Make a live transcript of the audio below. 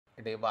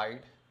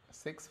divide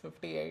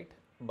 658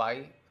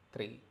 by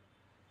 3.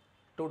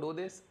 To do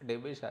this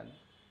division,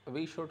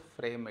 we should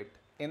frame it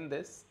in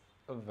this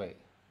way.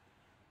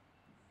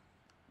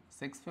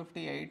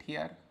 658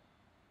 here,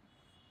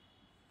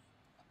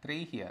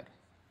 3 here.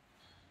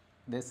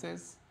 This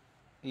is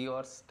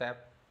your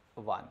step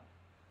 1.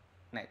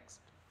 Next,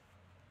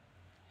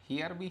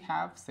 here we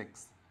have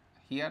 6,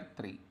 here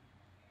 3.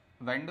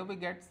 When do we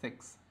get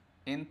 6?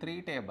 In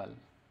 3 table,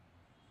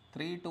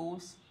 3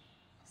 2's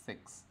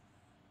 6.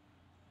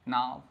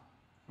 Now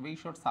we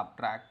should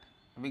subtract,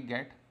 we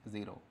get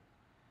 0.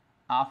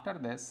 After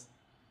this,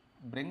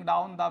 bring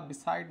down the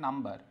beside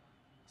number,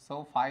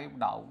 so 5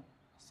 down,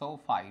 so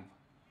 5.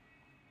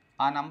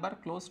 A number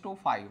close to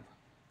 5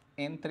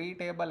 in 3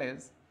 table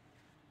is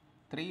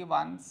 3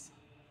 1's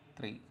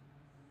 3.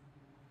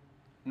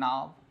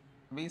 Now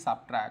we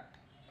subtract,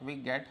 we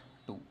get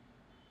 2.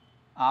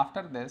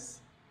 After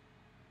this,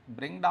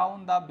 bring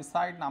down the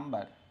beside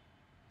number,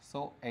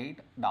 so 8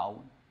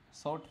 down,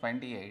 so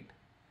 28.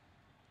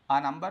 A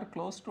number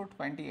close to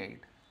 28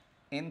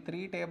 in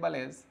 3 table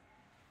is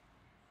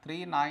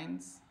 3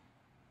 9's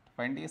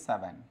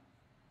 27.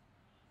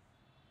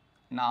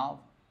 Now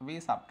we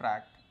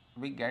subtract,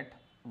 we get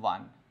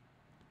 1.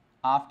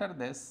 After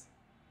this,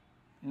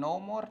 no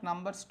more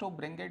numbers to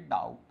bring it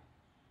down,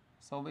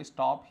 so we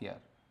stop here.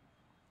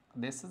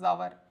 This is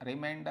our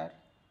remainder,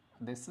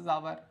 this is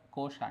our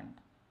quotient.